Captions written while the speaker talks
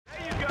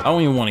I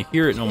don't even want to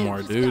hear it no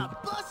more, dude.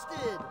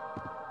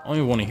 I don't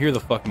even want to hear the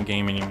fucking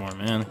game anymore,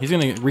 man. He's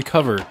gonna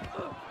recover.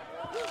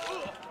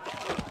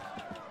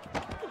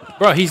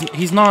 Bro,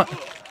 he's not.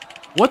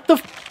 What the?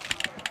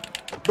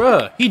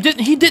 Bruh, he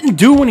didn't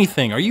do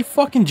anything. Are you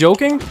fucking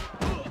joking?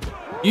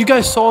 You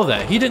guys saw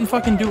that. He didn't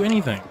fucking do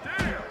anything.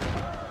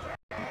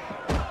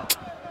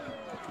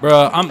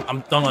 Bruh,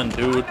 I'm done,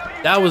 dude.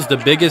 That was the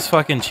biggest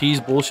fucking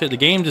cheese bullshit. The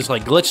game just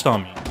like glitched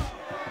on me.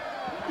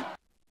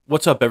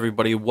 What's up,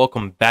 everybody?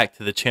 Welcome back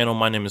to the channel.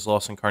 My name is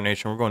Lost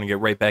Incarnation. We're going to get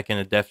right back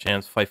into Def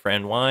Jam's Fight for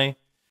NY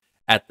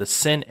at the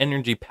Sin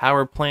Energy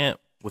Power Plant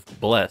with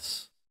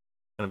Bless.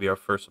 Going to be our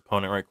first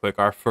opponent right quick.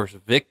 Our first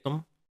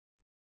victim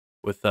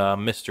with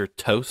Mr.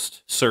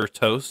 Toast, Sir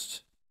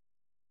Toast,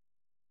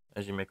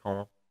 as you may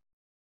call him.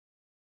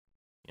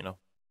 You know,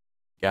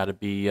 got to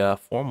be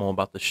formal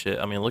about the shit.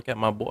 I mean, look at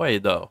my boy,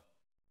 though.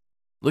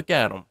 Look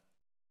at him.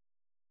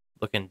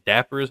 Looking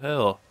dapper as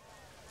hell.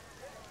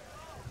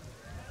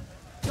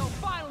 Yo,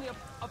 finally,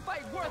 a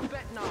fight worth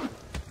betting on.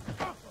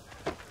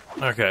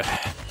 Okay.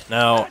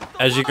 Now,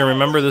 as you can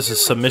remember, this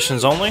is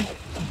submissions only.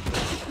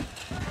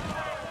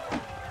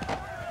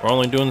 We're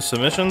only doing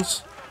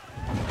submissions.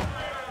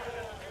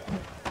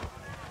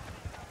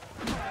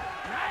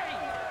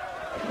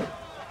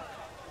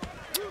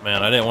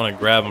 Man, I didn't want to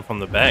grab him from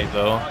the back,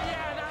 though.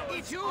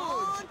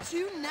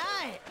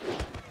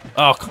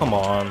 Oh, come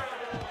on.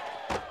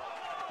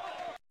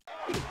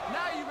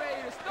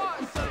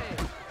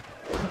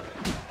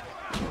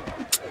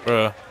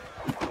 Bruh.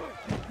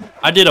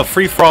 I did a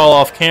free-for-all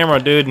off camera,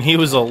 dude, and he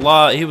was a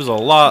lot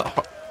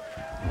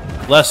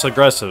less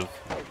aggressive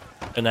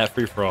in that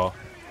free-for-all.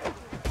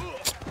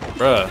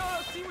 Bruh.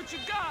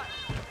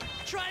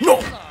 No!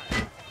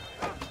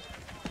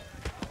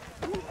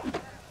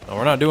 No,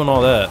 we're not doing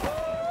all that.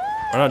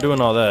 We're not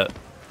doing all that.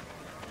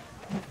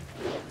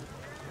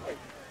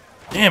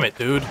 Damn it,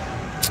 dude.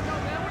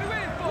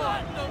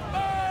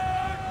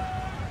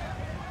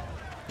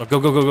 Oh, go,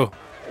 go, go, go.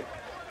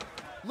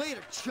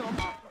 Later,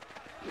 chump.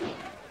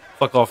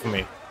 Fuck off of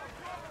me.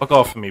 Fuck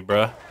off of me,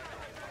 bruh.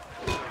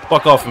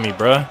 Fuck off of me,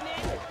 bruh.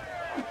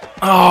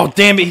 Oh,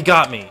 damn it, he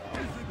got me.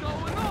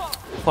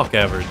 Fuck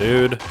ever,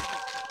 dude.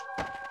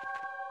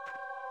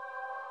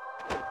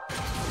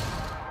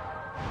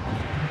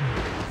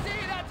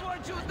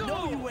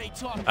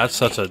 That's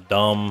such a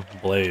dumb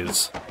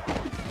blaze.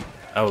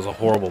 That was a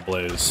horrible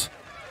blaze.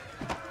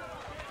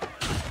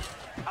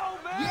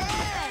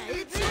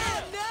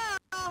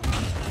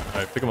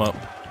 Alright, pick him up.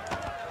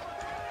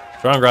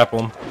 Try and grapple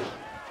him.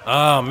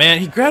 Oh man,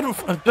 he grabbed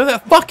him.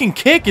 That fucking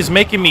kick is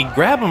making me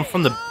grab him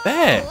from the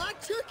back.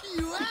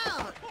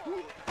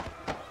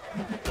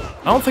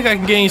 I don't think I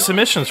can get any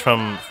submissions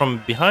from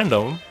behind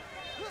him.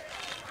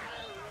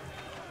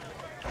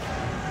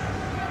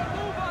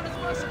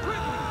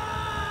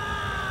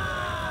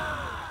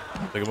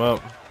 Pick him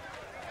up.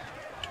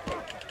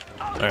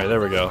 Alright, there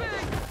we go.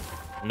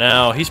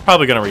 Now, he's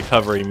probably going to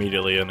recover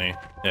immediately, isn't he?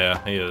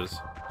 Yeah, he is.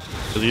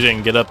 Because he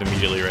didn't get up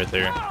immediately right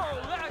there.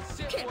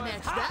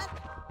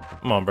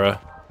 Come on, bro.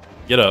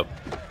 Get up.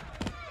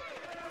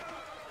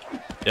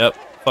 Yep,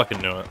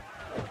 fucking knew it.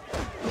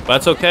 But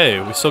that's okay.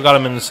 We still got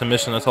him in the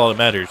submission. That's all that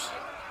matters.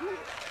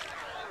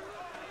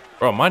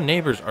 Bro, my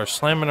neighbors are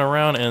slamming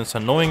around and it's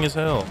annoying as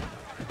hell.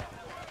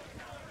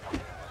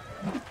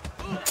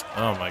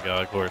 Oh my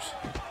god, of course.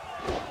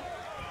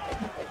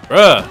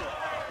 Bruh.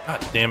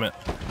 God damn it.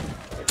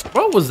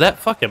 What was that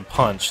fucking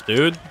punch,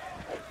 dude?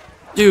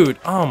 Dude,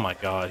 oh my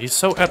god. He's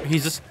so...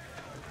 He's just...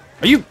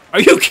 Are you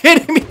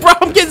kidding me, bro?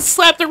 I'm getting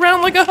slapped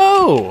around like a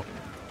hoe.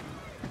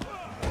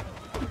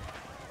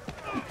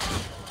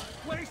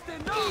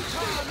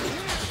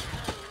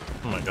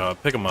 Oh my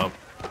god, pick him up.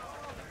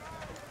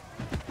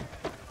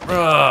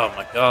 Oh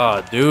my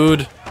god,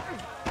 dude.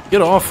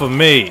 Get off of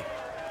me.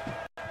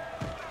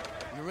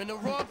 You're in the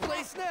wrong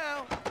place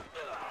now.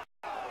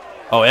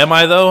 Oh, am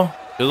I though?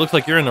 It looks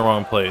like you're in the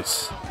wrong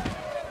place.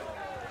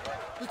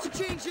 Let's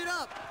change it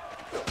up.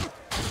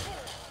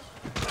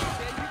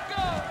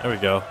 There we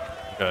go.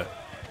 Okay.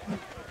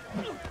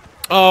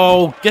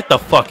 Oh, get the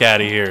fuck out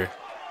of here.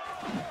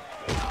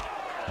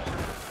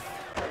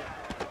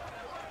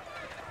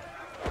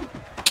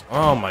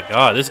 Oh my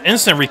god, this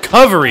instant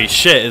recovery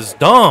shit is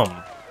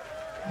dumb.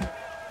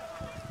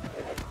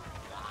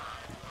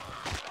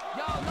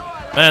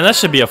 Man, that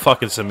should be a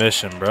fucking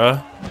submission,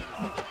 bruh.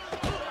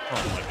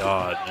 Oh my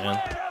god, man.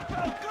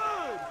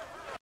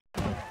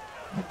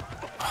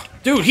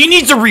 Dude, he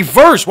needs a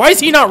reverse. Why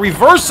is he not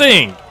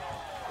reversing?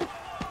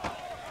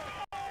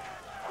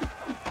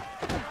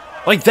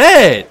 Like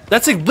that.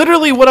 That's like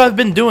literally what I've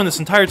been doing this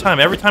entire time.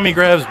 Every time he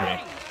grabs me.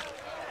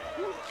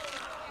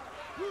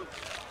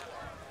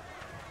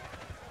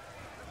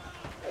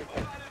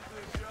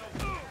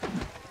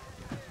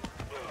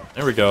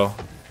 There we go.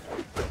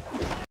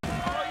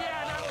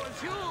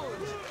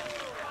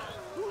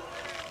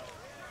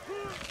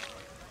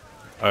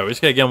 Alright, we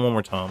just gotta get him one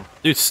more time.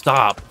 Dude,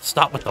 stop.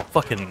 Stop with the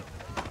fucking...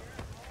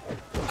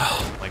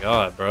 Oh my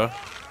god, bro.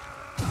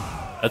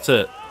 That's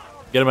it.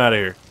 Get him out of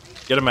here.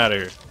 Get him out of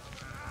here.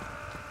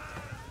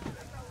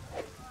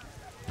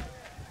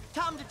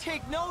 time to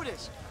take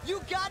notice.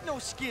 You got no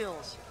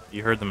skills.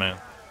 You heard the man.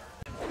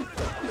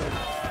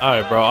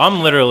 Alright, bro.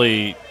 I'm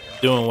literally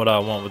doing what I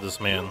want with this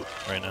man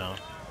right now.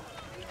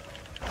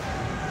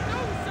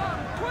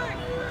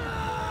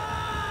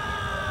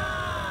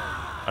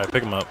 Alright,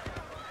 pick him up.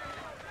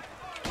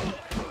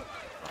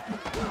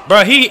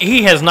 Bro,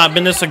 he has not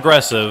been this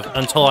aggressive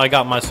until I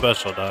got my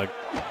special, dog.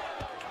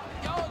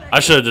 I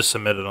should have just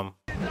submitted him.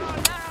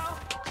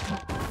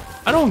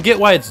 I don't get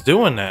why it's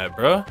doing that,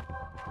 bro.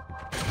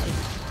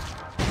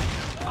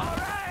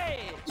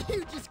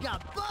 You just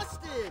got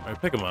busted.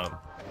 Alright, pick him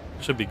up.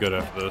 Should be good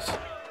after this.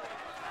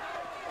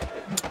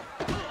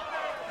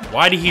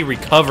 Why did he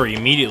recover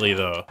immediately,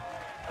 though?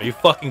 Are you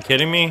fucking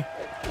kidding me?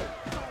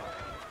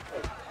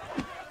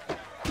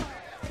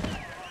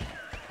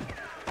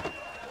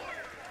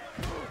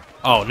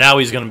 Oh, now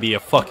he's gonna be a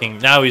fucking.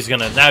 Now he's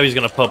gonna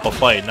put up a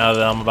fight. Now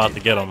that I'm about to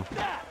get him,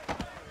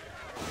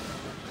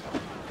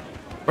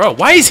 bro.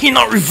 Why is he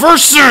not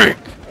reversing?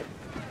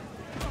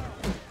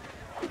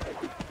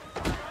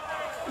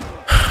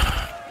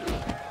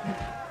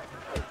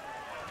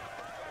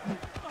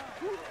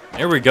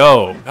 Here we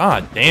go.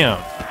 God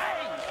damn.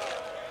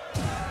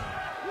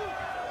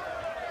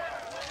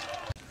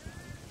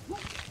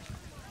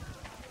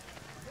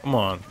 Come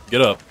on,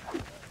 get up.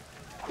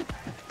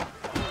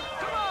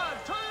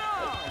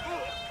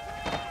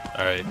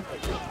 All right,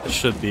 that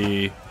should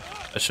be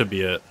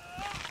it.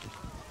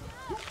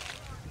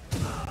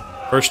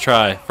 First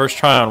try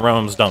on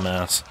Rome's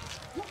dumbass.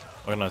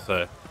 What can I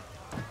say?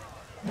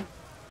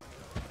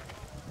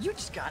 You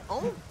just got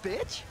owned,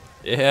 bitch.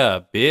 Yeah,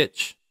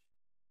 bitch.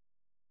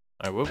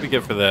 All right, what did we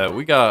get for that?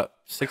 We got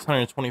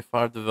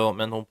 625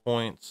 developmental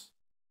points.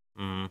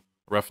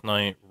 Rough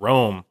night.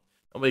 Rome.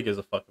 Nobody gives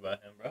a fuck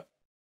about him, bro.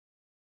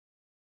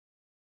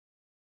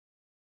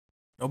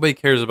 Nobody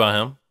cares about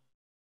him.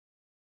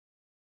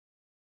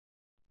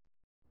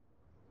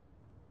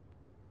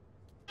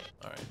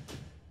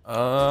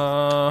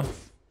 Alright.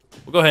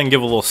 We'll go ahead and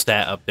give a little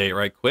stat update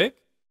right quick.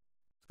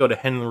 Let's go to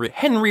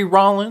Henry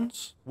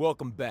Rollins.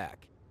 Welcome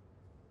back.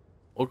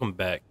 Welcome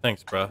back.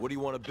 Thanks, bro. What do you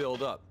want to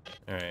build up?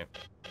 Alright.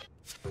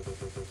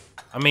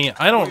 I mean,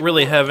 I don't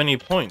really have any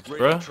points,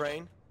 bro.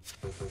 Train.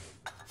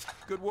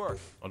 Good work.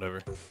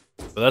 Whatever.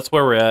 But that's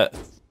where we're at.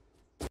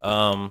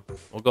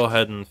 We'll go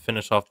ahead and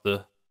finish off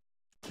the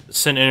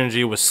Sin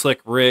Energy with Slick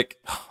Rick.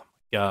 Oh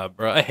my god,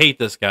 bro. I hate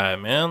this guy,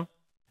 man.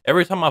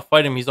 Every time I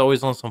fight him, he's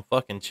always on some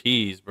fucking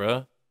cheese,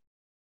 bro.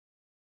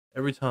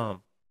 Every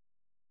time.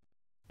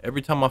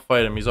 Every time I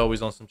fight him, he's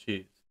always on some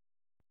cheese.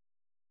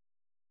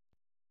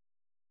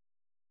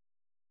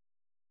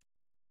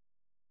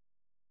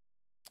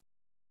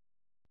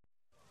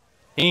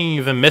 He ain't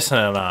even missing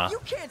an eye. You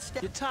can't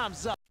stay. Your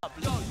time's up.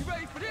 Yo, you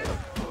ready for this?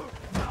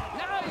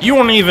 You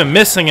weren't even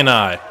missing an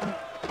eye.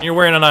 You're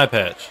wearing an eye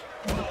patch.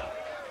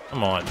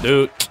 Come on,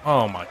 dude.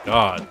 Oh my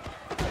god.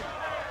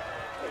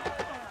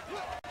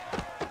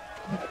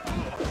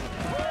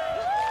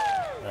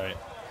 Alright.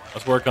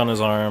 Let's work on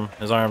his arm.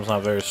 His arm's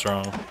not very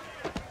strong.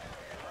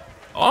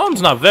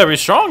 Arm's not very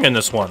strong in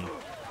this one.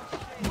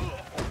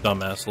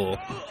 Dumbass little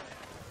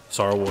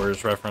Star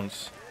Wars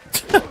reference.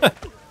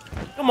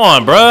 Come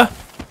on, bruh.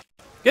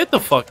 Get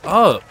the fuck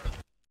up.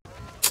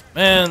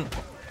 Man.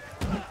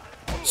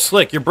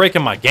 Slick, you're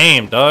breaking my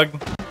game, dog.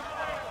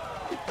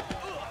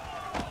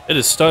 It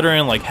is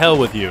stuttering like hell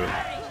with you.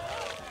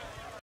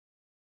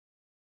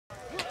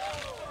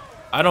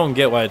 I don't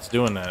get why it's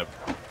doing that.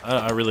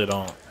 I really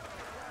don't.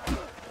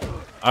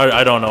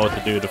 I don't know what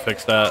to do to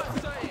fix that.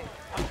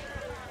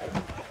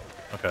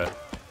 Okay.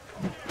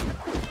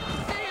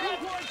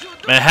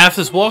 Man, half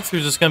this walkthrough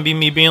is just gonna be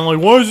me being like,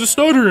 why is it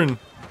stuttering?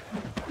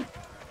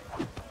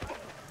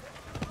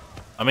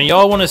 I mean,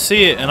 y'all want to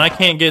see it, and I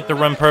can't get the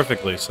run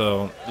perfectly,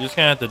 so you're just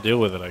gonna have to deal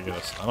with it, I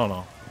guess. I don't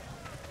know.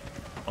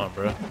 Come on,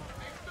 bro.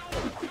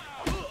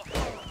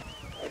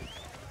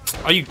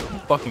 Are you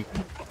fucking...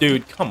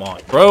 Dude, come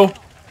on, bro.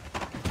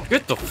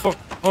 Get the fuck...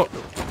 Oh.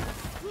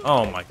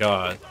 Oh, my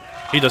God.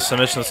 He does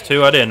submissions,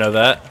 too? I didn't know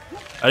that.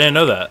 I didn't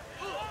know that.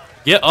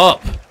 Get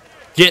up.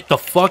 Get the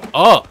fuck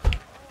up.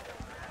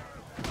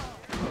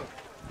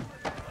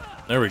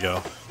 There we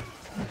go.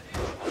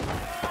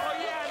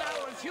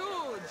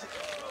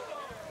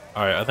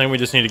 Alright, I think we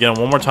just need to get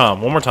him one more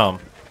time. One more time.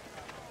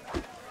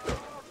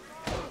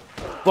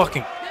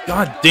 Fucking...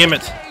 God damn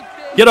it.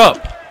 Get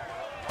up.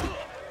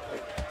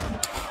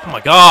 Oh my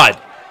god.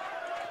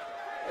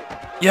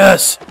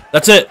 Yes.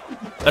 That's it.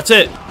 That's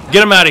it.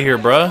 Get him out of here,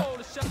 bruh.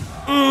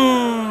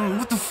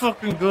 Let's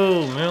fucking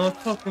go, man.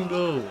 Let's fucking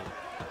go.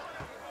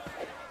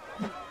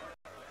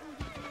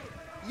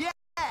 Yeah,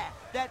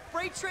 that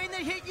freight train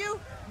that hit you,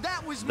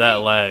 that was that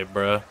me. lag,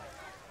 bruh.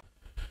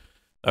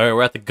 Alright,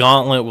 we're at the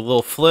gauntlet with a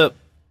little flip.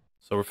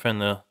 So we're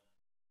finna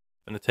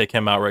take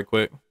him out right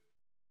quick.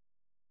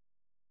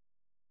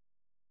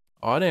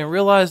 Oh, I didn't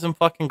realize them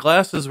fucking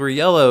glasses were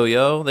yellow,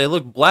 yo. They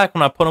look black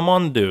when I put them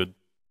on, dude.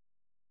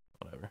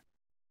 Whatever.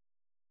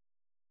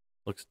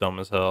 Looks dumb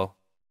as hell.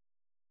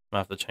 I'm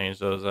gonna have to change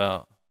those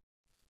out.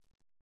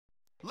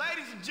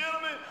 Ladies and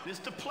gentlemen, this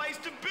is the place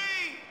to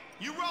be.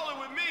 You rolling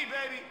with me,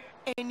 baby.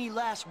 Any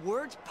last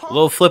words, A punk?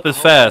 little flip is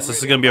fast. This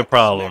is gonna be a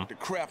problem.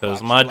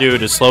 Because my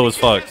dude is slow as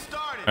fuck.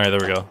 Alright,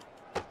 there we go.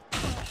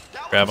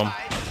 Grab him.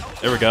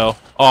 There we go.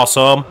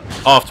 Awesome.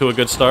 Off to a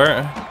good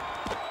start.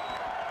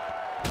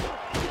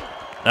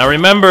 Now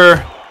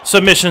remember,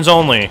 submissions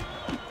only.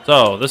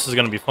 So, this is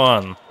gonna be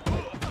fun.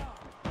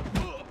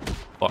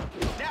 Fuck.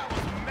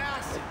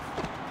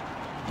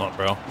 Come on,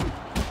 bro.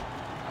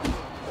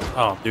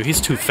 Oh, dude, he's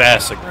too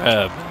fast to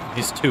grab.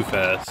 He's too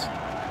fast.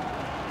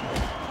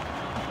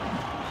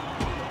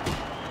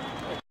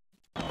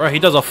 Bro, he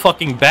does a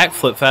fucking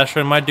backflip faster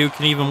than my dude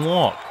can even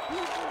walk.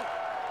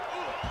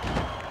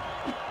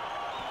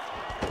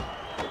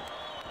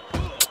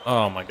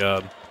 Oh my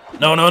god.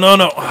 No, no, no,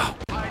 no.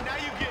 Alright, now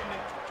you getting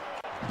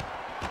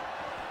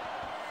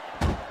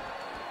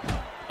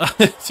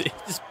it. He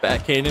just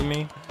backhanded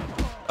me.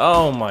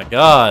 Oh my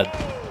god.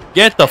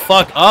 Get the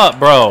fuck up,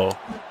 bro.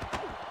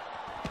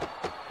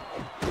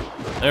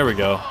 There we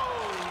go.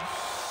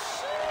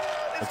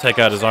 I'll take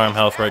out his arm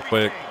health right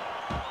quick.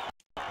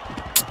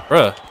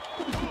 Bruh.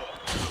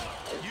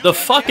 The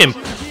fucking...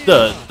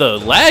 The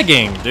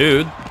lagging,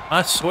 dude.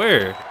 I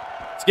swear.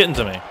 It's getting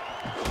to me.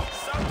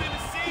 Something to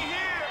see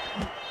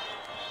here.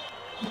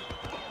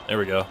 There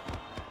we go.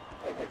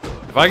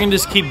 If I can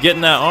just keep getting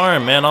that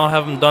arm, man, I'll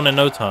have him done in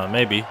no time.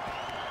 Maybe.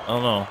 I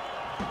don't know.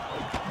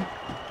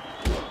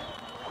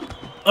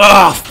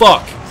 Ah,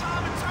 fuck!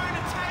 Time to turn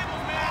the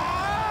tables,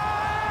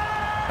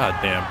 man. God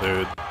damn,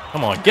 dude.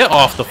 Come on, get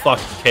off the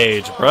fucking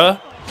cage,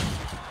 bruh.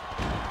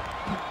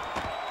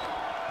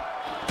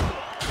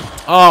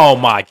 Oh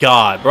my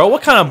god, bro.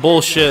 What kind of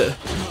bullshit?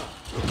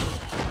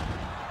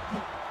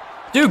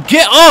 Dude,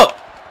 get up!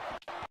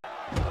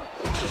 Now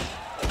you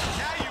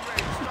ready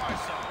to start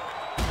something.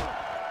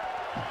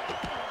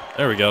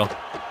 There we go.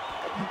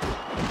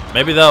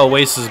 Maybe that'll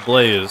waste his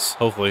blaze,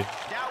 hopefully.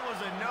 That was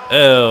a no.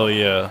 Hell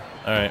yeah.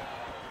 Alright.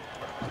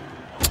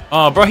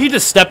 Oh, bro, he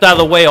just stepped out of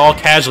the way all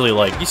casually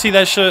like. You see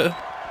that shit?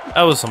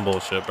 That was some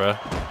bullshit, bro.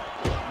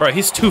 Bro,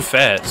 he's too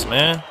fast,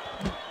 man.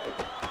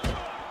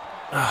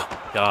 Oh,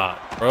 God,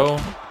 bro.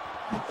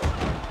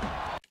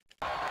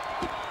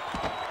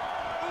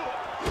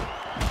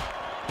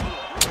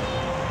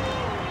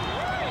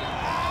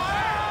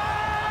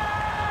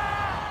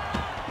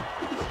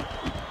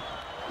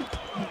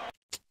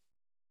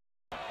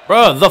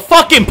 Bro, the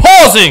fucking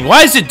pausing!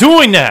 Why is it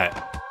doing that?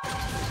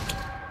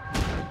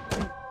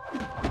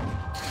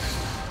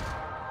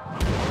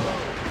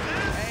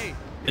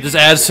 It just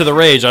adds to the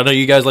rage. I know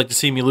you guys like to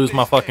see me lose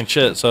my fucking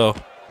shit, so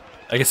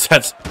I guess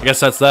that's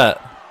that.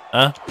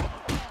 Huh?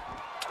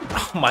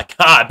 Oh my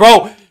god,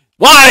 bro!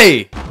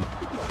 Why?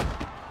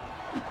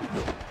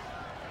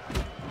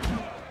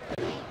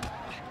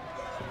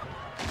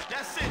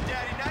 That's it,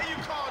 Daddy. Now you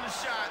calling the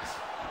shots.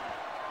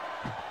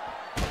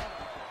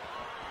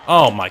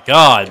 Oh my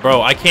god,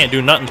 bro, I can't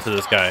do nothing to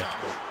this guy.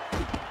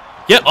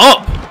 Get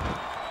up!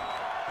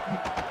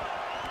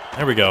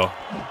 There we go. Oh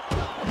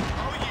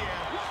yeah,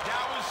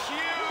 that was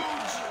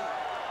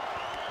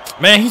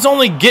huge. Man, he's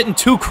only getting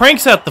 2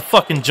 cranks at the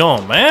fucking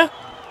jump, man.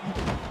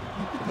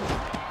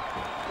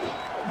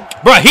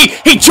 Bruh,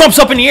 he jumps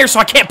up in the air so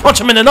I can't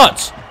punch him in the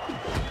nuts.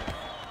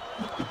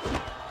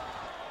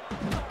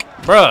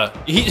 Bruh,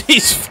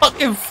 he's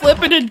fucking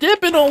flipping and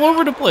dipping all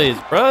over the place,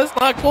 bruh. It's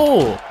not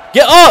cool.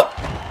 Get up!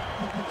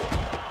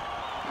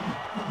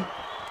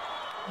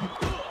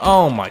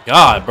 Oh my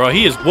god, bro,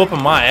 he is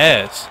whooping my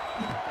ass.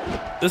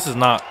 This is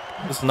not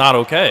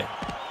okay.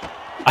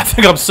 I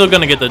think I'm still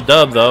gonna get the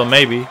dub though,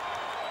 maybe.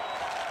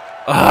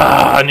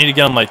 I need to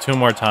get him like 2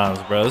 more times,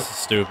 bro. This is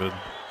stupid.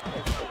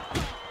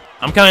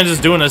 I'm kind of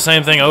just doing the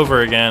same thing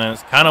over again, and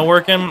it's kind of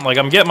working. Like,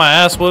 I'm getting my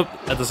ass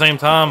whooped at the same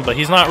time, but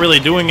he's not really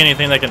doing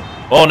anything that can...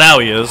 Oh, now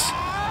he is.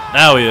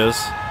 Now he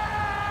is.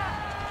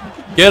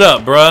 Get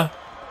up, bruh.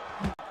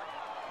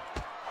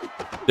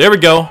 There we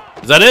go.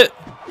 Is that it?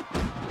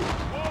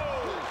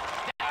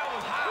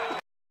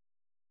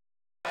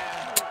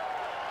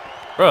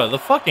 Bruh, the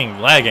fucking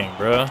lagging,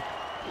 bruh.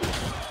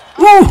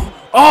 Woo!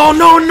 Oh,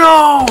 no,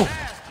 no!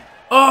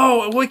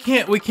 Oh, we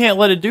can't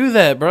let it do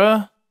that,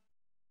 bruh.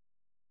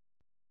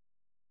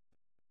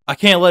 I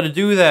can't let it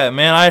do that,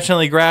 man. I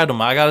accidentally grabbed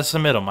him. I gotta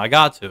submit him. I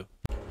got to.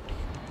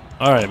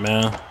 Alright,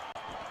 man.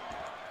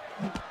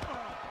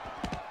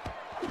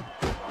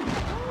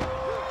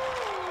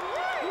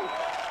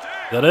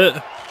 Is that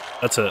it?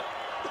 That's it.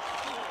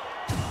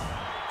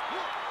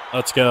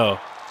 Let's go.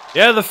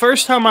 Yeah, the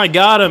first time I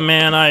got him,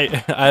 man,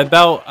 I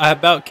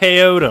about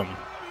KO'd him.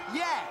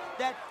 Yeah,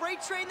 that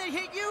freight train that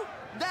hit you,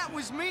 that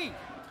was me.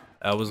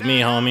 That was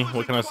me, homie.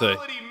 What can I say?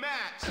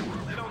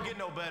 They don't get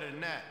no better than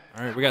that.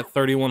 All right, we got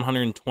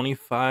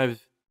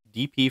 3,125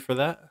 DP for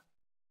that.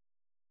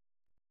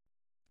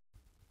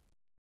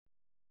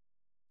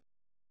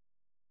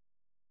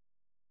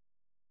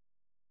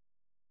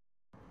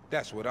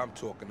 That's what I'm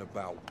talking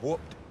about.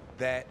 Whooped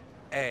that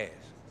ass.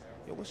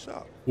 Yo, what's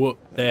up? Whoop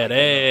that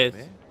Man,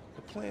 ass.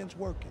 the plan's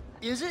working.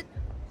 Is it?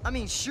 I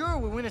mean, sure,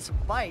 we're winning some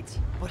fights,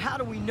 but how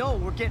do we know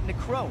we're getting the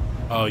crow?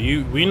 Oh,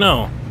 we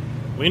know.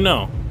 We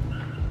know.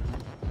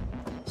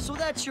 So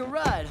that's your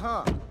ride,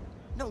 huh?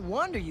 No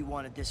wonder you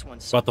wanted this one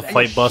so About to bad.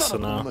 fight Shut Buster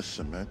up and now.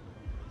 listen, man.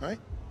 Right?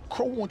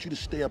 Crow wants you to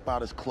stay up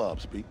out his club,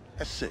 Speak.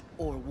 That's it.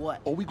 Or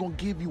what? Or we gonna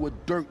give you a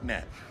dirt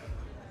nap.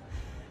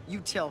 You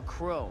tell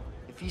Crow.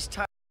 If he's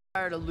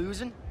tired of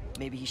losing,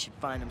 maybe he should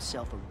find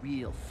himself a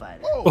real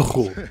fighter.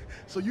 Oh,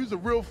 so you's a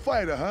real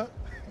fighter, huh?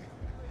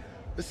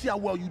 Let's see how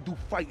well you do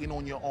fighting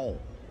on your own.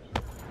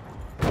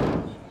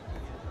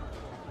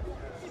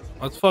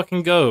 Let's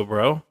fucking go,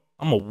 bro.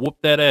 I'm gonna whoop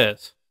that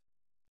ass.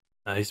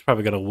 He's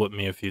probably gonna whoop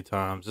me a few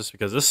times just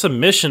because this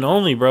submission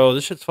only, bro.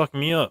 This shit's fucking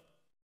me up.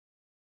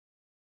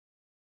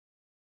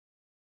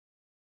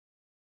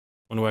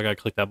 When do I gotta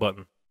click that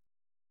button?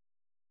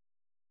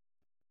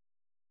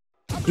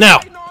 Now!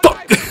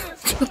 Fuck!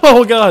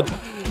 Oh god!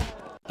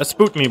 That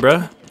spooked me,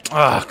 bro.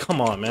 Ah, come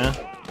on, man.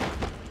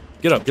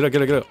 Get up, get up,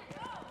 get up, get up.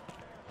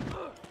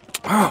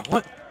 Ah,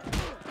 what?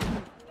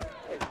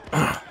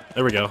 Ah,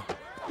 there we go.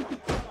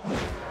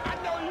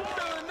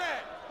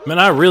 Man,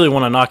 I really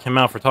want to knock him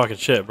out for talking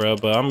shit, bro,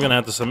 but I'm gonna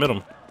have to submit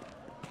him.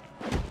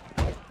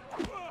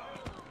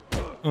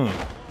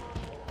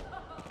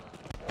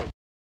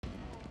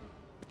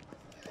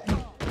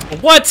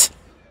 What?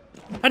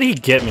 How did he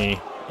get me?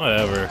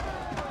 Whatever.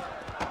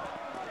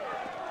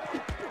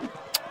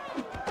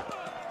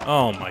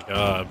 Oh my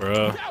god,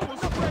 bro.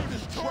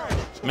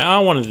 Man, I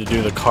wanted to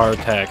do the car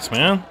tax,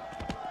 man.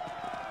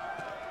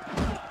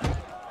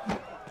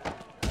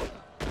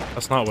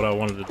 That's not what I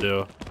wanted to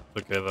do.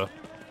 Okay, though.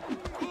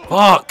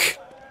 Fuck!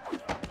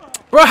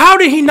 Bro, how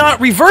did he not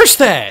reverse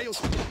that?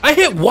 I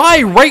hit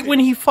Y right when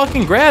he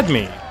fucking grabbed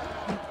me.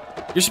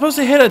 You're supposed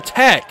to hit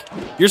attack.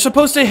 You're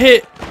supposed to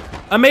hit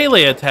a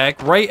melee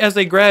attack right as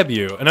they grab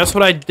you. And that's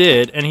what I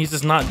did, and he's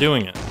just not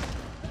doing it.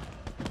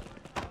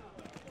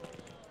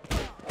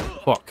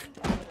 Fuck.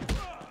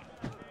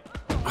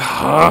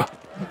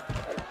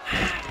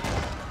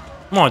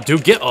 Come on,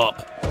 dude, get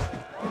up.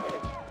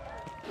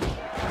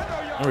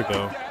 There we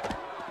go.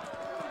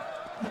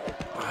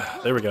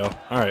 There we go.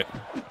 Alright.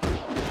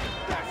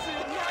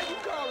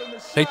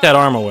 Take that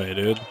arm away,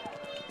 dude.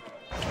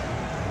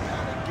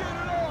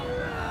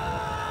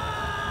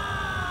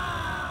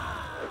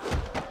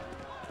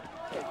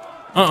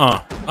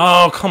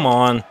 Oh, come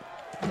on.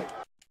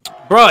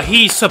 Bruh,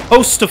 he's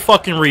supposed to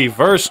fucking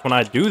reverse when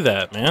I do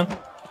that, man.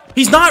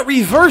 He's not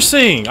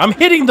reversing! I'm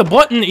hitting the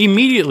button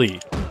immediately.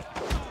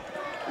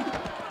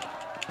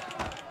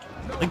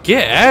 Like,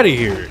 get out of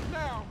here.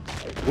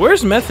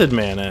 Where's Method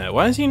Man at?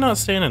 Why is he not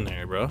standing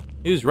there, bro?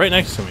 He was right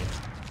next to me.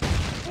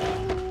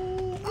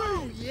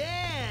 Oh,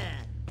 yeah!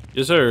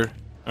 Yes, sir.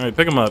 Alright,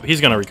 pick him up.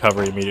 He's gonna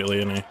recover immediately,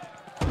 isn't he?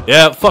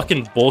 Yeah,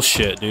 fucking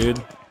bullshit,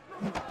 dude.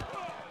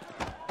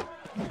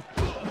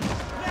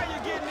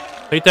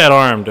 Take that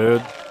arm,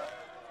 dude.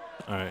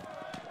 Alright.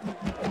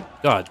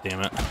 God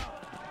damn it.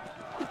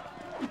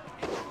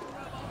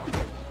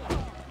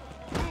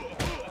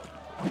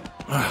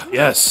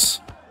 Yes.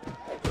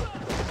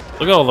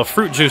 Look at all the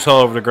fruit juice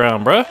all over the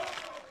ground, bruh.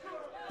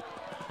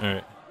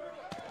 Alright.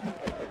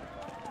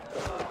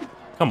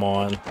 Come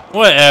on.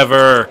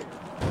 Whatever.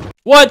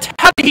 What?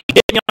 How did he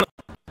get me on?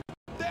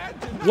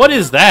 What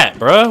is that,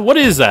 bruh? What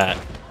is that?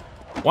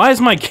 Why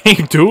is my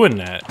game doing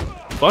that?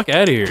 Fuck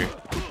out of here.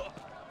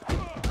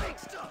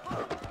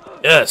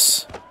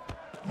 Yes.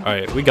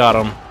 Alright, we got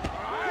him.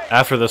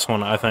 After this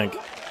one, I think.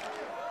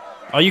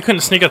 Oh, you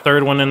couldn't sneak a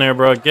third one in there,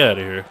 bro? Get out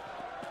of here.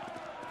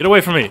 Get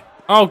away from me.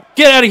 Oh,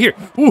 get out of here.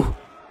 Ooh.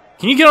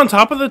 Can you get on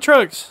top of the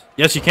trucks?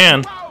 Yes, you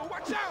can.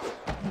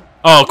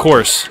 Oh, of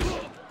course.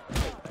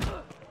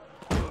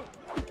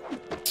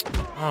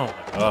 Oh,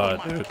 my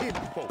God, dude.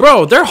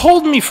 Bro, they're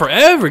holding me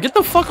forever. Get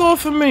the fuck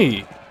off of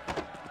me.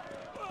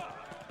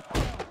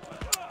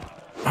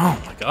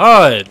 Oh, my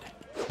God.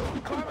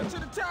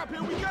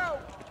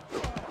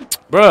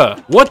 Bruh,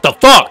 what the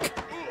fuck?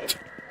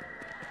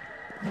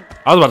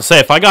 I was about to say,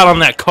 if I got on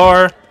that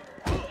car...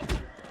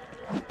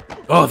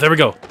 Oh, there we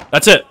go.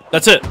 That's it.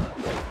 That's it.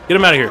 Get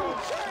him out of here.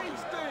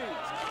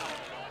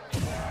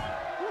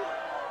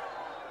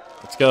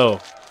 Let's go.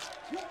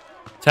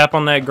 Tap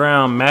on that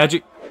ground,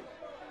 magic.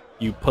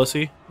 You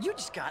pussy. You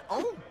just got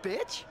owned,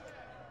 bitch.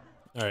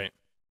 Alright.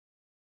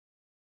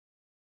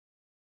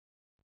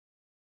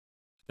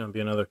 It's gonna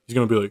be another... He's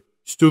gonna be like,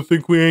 still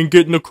think we ain't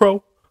getting a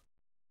crow?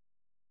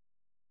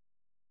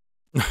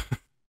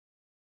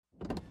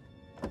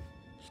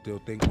 Still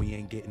think we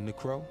ain't getting the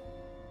crow?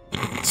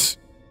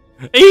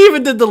 He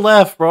even did the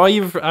laugh, bro.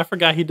 I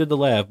forgot he did the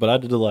laugh, but I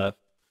did the laugh.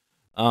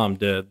 I'm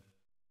dead.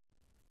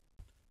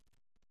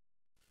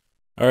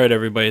 Alright,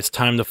 everybody. It's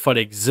time to fight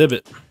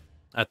Xzibit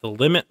at the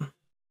limit.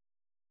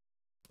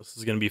 This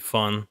is going to be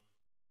fun.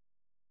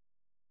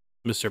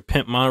 Mr.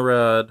 Pimp My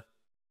Ride.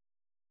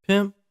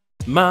 Pimp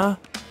My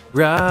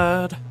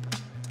Ride.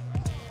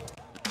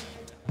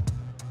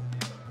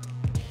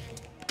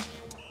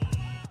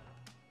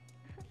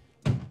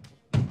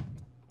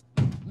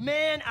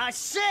 Man, I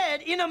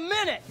said in a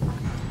minute!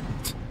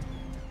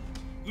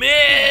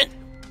 Man!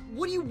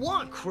 What do you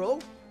want, Crow?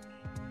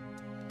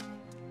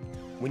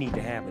 We need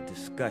to have a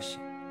discussion.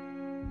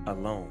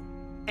 Alone.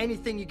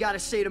 Anything you gotta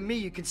say to me,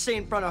 you can say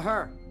in front of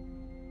her.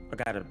 I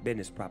got a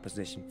business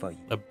proposition for you.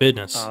 A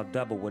business. I'll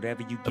double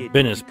whatever you get. A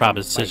business if you come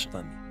and fight proposition.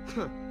 for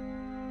me.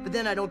 But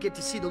then I don't get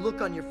to see the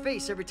look on your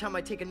face every time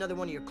I take another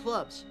one of your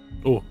clubs.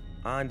 Oh.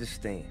 I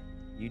understand.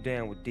 You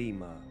down with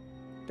D-Mob.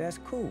 That's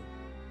cool.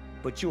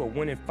 But you're a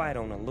winning fight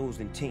on a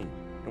losing team,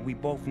 and we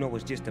both know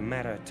it's just a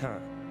matter of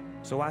time.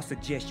 So I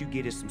suggest you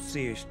give it some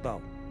serious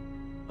thought.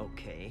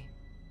 Okay.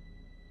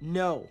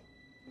 No.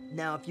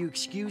 Now, if you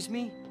excuse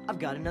me, I've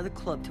got another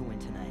club to win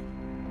tonight.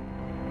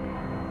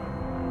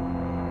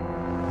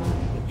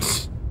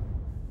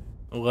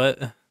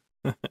 What?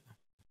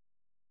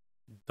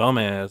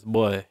 Dumbass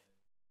boy.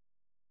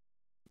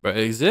 But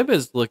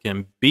Xzibit's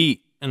looking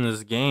beat in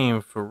this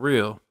game for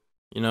real,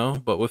 you know?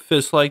 But with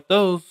fists like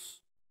those,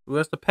 who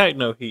has to pack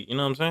no heat, you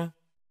know what I'm saying?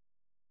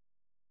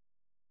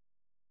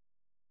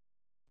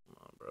 Come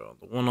on, bro.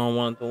 The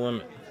one-on-one at the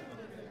limit.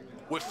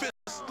 With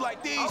fists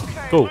like these.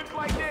 Cool. Looks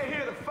like they're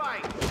here to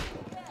fight.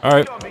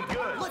 Alright. Gonna be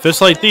good.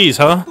 Fists like these,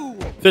 huh?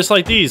 Fists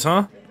like these,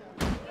 huh?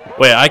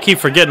 Wait, I keep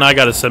forgetting I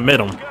gotta submit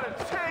them. Gonna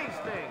change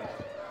things.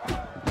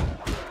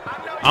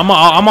 I'm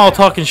all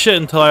talking shit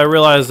until I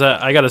realize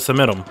that I gotta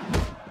submit them.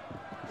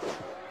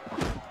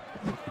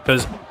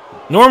 Because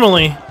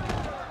normally,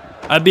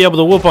 I'd be able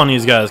to whoop on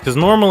these guys. Because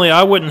normally,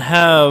 I wouldn't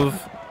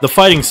have the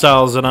fighting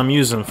styles that I'm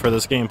using for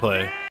this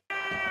gameplay.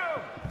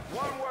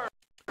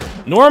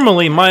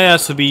 Normally, my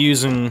ass would be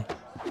using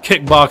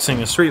kickboxing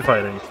and street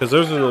fighting. Because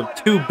those are the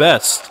two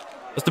best.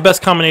 That's the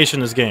best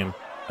combination in this game.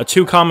 A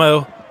 2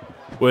 combo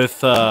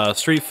with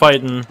street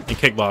fighting and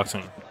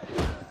kickboxing.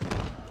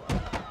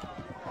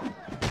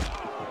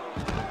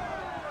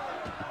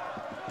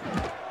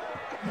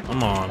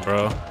 Come on,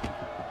 bro.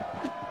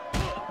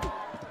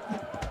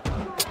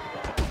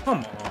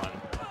 Come on.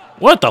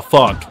 What the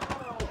fuck?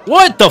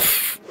 What the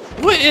f...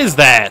 What is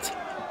that?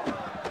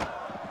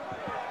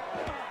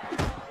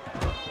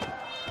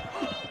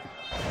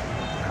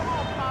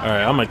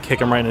 Alright, I'm gonna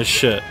kick him right in his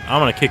shit. I'm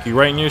gonna kick you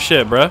right in your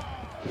shit, bruh.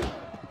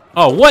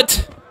 Oh,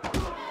 what?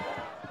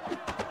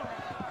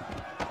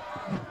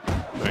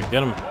 Alright,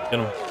 get him. Get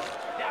him.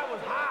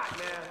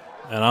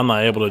 And I'm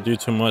not able to do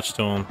too much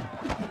to him.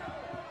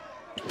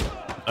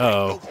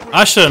 Uh-oh.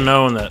 I should have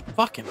known that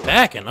fucking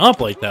backing up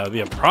like that would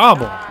be a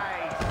problem.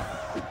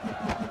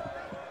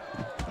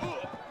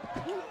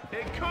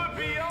 It could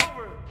be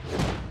over.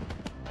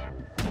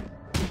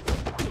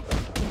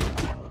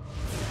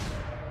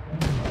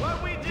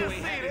 What we just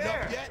see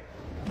there.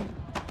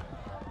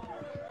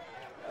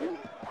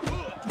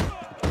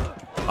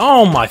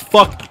 Oh my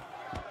fuck.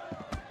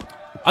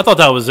 I thought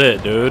that was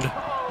it, dude.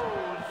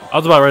 I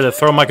was about ready to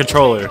throw my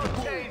controller.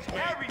 Change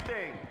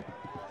everything.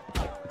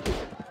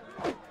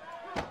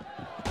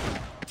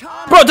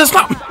 Bro, that's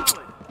not...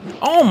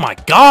 Oh my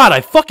god,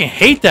 I fucking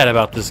hate that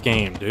about this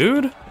game,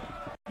 dude.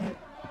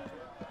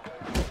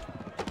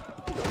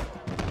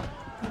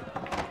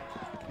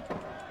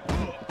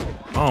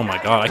 Oh my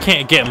god, I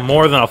can't get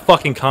more than a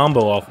fucking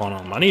combo off on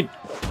him. I need...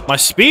 My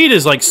speed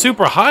is like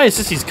super high, it's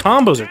just these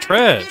combos are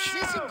trash.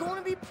 This isn't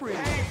gonna be pretty.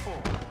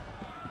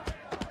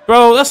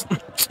 Bro, that's...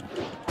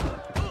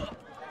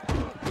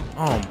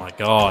 Oh my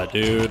god,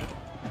 dude.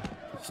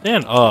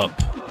 Stand up.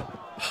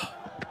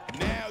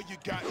 Now you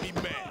got me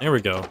mad. There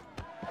we go.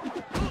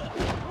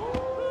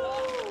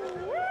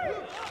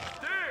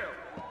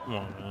 Come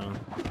on, man.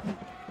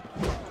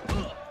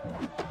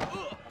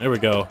 There we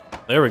go.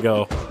 There we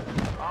go.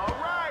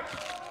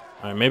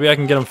 Alright, maybe I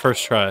can get him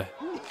first try.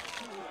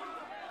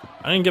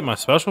 I didn't get my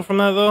special from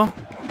that, though.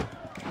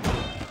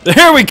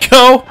 There we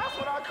go!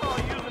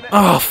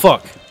 Oh,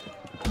 fuck.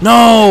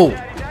 No!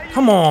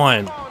 Come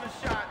on!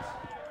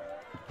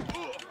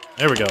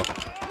 There we go.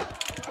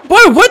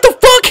 Boy, what the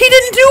fuck? He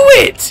didn't do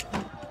it!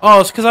 Oh,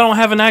 it's because I don't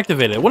have it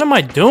activated. What am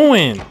I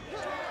doing?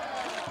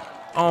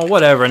 Oh,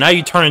 whatever. Now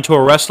you turn into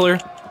a wrestler?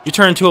 You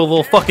turn into a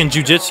little fucking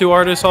jujitsu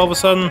artist all of a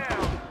sudden?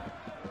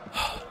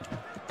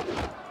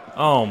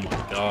 Oh my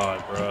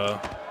god, bro.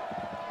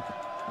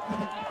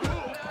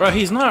 Bro,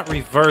 he's not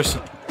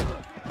reversing.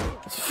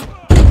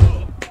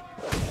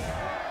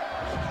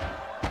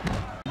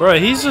 Bro,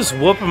 he's just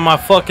whooping my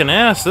fucking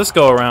ass this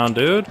go around,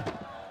 dude.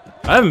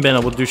 I haven't been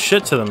able to do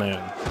shit to the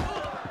man.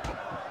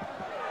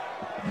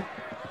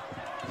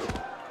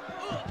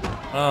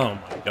 Oh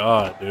my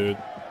god, dude.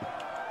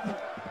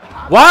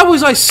 Why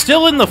was I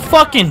still in the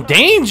fucking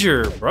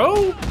danger,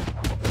 bro?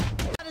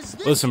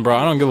 Listen, bro,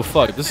 I don't give a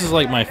fuck. This is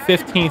like my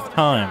 15th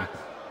time.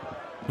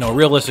 No,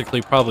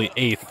 realistically, probably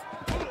 8th.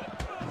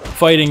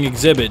 Fighting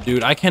Xzibit,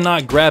 dude. I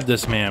cannot grab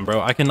this man, bro.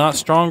 I cannot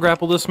strong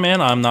grapple this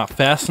man. I'm not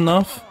fast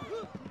enough.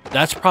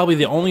 That's probably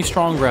the only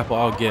strong grapple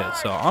I'll get.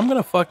 So I'm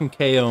gonna fucking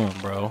KO him,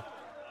 bro.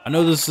 I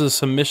know this is a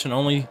submission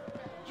only,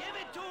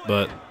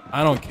 but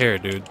I don't care,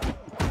 dude.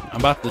 I'm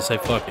about to say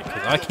fuck it,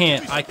 because I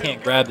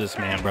can't grab this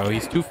man, bro.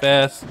 He's too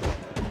fast.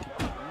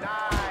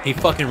 He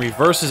fucking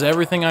reverses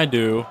everything I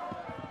do.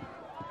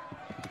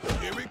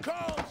 Here it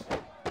comes.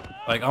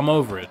 Like, I'm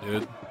over it,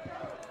 dude.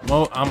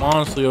 I'm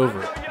honestly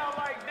over it.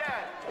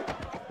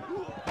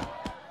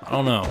 I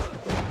don't know.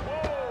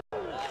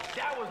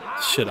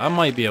 Shit, I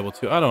might be able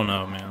to. I don't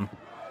know, man.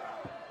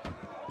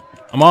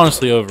 I'm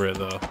honestly over it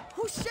though.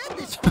 Who said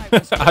this fight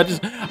was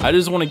I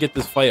just want to get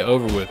this fight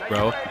over with,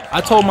 bro.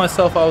 I told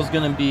myself I was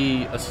gonna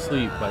be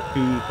asleep by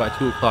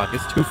 2 o'clock.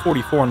 It's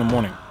 2:44 in the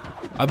morning.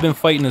 I've been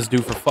fighting this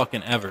dude for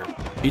fucking ever.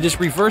 He just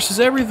reverses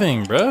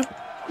everything, bro.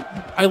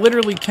 I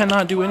literally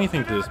cannot do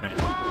anything to this man.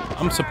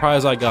 I'm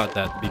surprised I got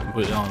that, to be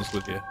completely honest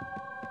with you.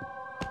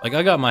 Like,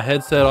 I got my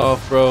headset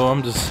off, bro.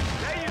 I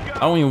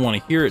don't even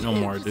want to hear it no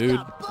more, dude.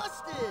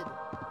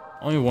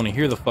 I don't even want to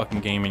hear the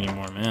fucking game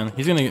anymore, man.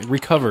 He's gonna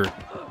recover.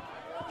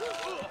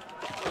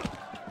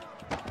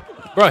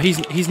 Bro,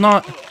 he's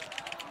not.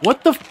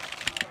 What the?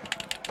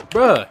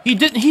 Bruh, he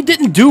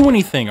didn't do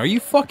anything. Are you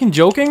fucking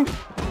joking?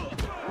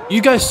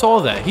 You guys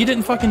saw that. He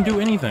didn't fucking do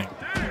anything.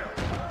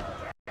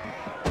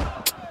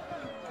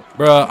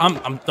 Bruh,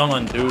 I'm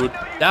done, dude.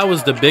 That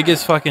was the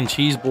biggest fucking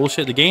cheese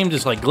bullshit. The game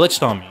just like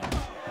glitched on me.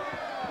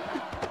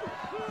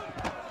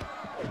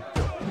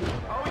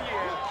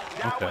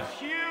 Okay.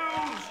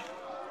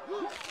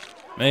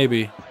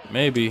 Maybe.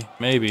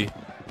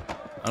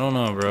 I don't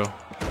know, bro.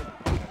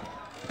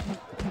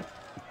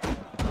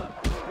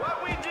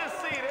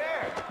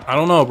 I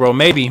don't know, bro.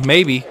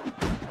 Maybe.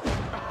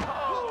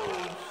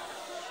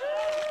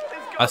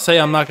 I say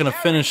I'm not gonna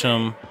finish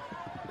him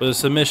with a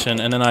submission,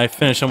 and then I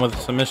finish him with a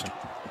submission.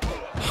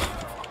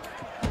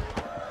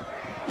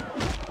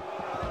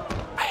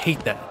 I hate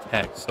that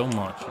attack so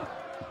much.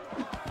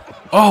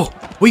 Oh,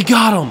 we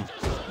got him!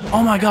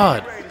 Oh my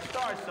god.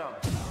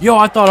 Yo,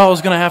 I thought I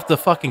was gonna have to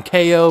fucking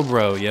KO,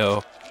 bro,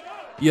 yo.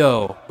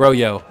 Yo.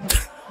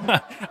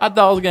 I thought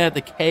I was gonna have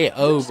to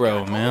KO,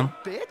 bro, man.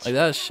 Like,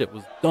 that shit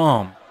was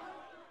dumb.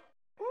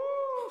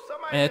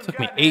 Man, it took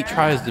me 8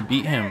 tries to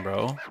beat him,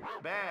 bro.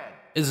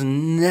 It's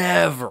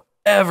never,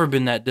 ever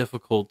been that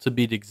difficult to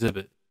beat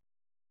Xzibit.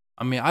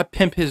 I mean, I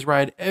pimp his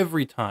ride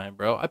every time,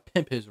 bro. I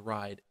pimp his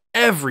ride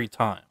every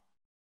time.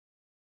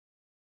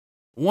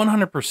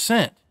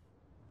 100%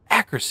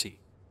 accuracy.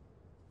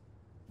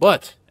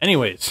 But,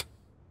 anyways,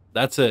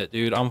 that's it,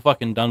 dude. I'm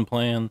fucking done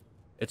playing.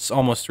 It's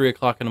almost 3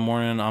 o'clock in the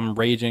morning. I'm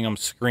raging. I'm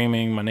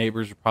screaming. My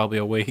neighbors are probably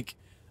awake.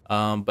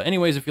 But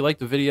anyways, if you liked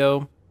the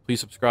video, please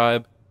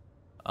subscribe.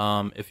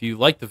 If you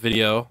like the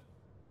video,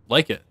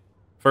 like it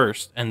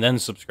first and then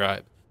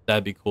subscribe.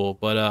 That'd be cool.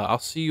 But I'll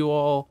see you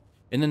all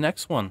in the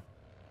next one.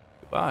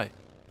 Goodbye.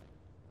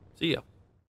 See ya.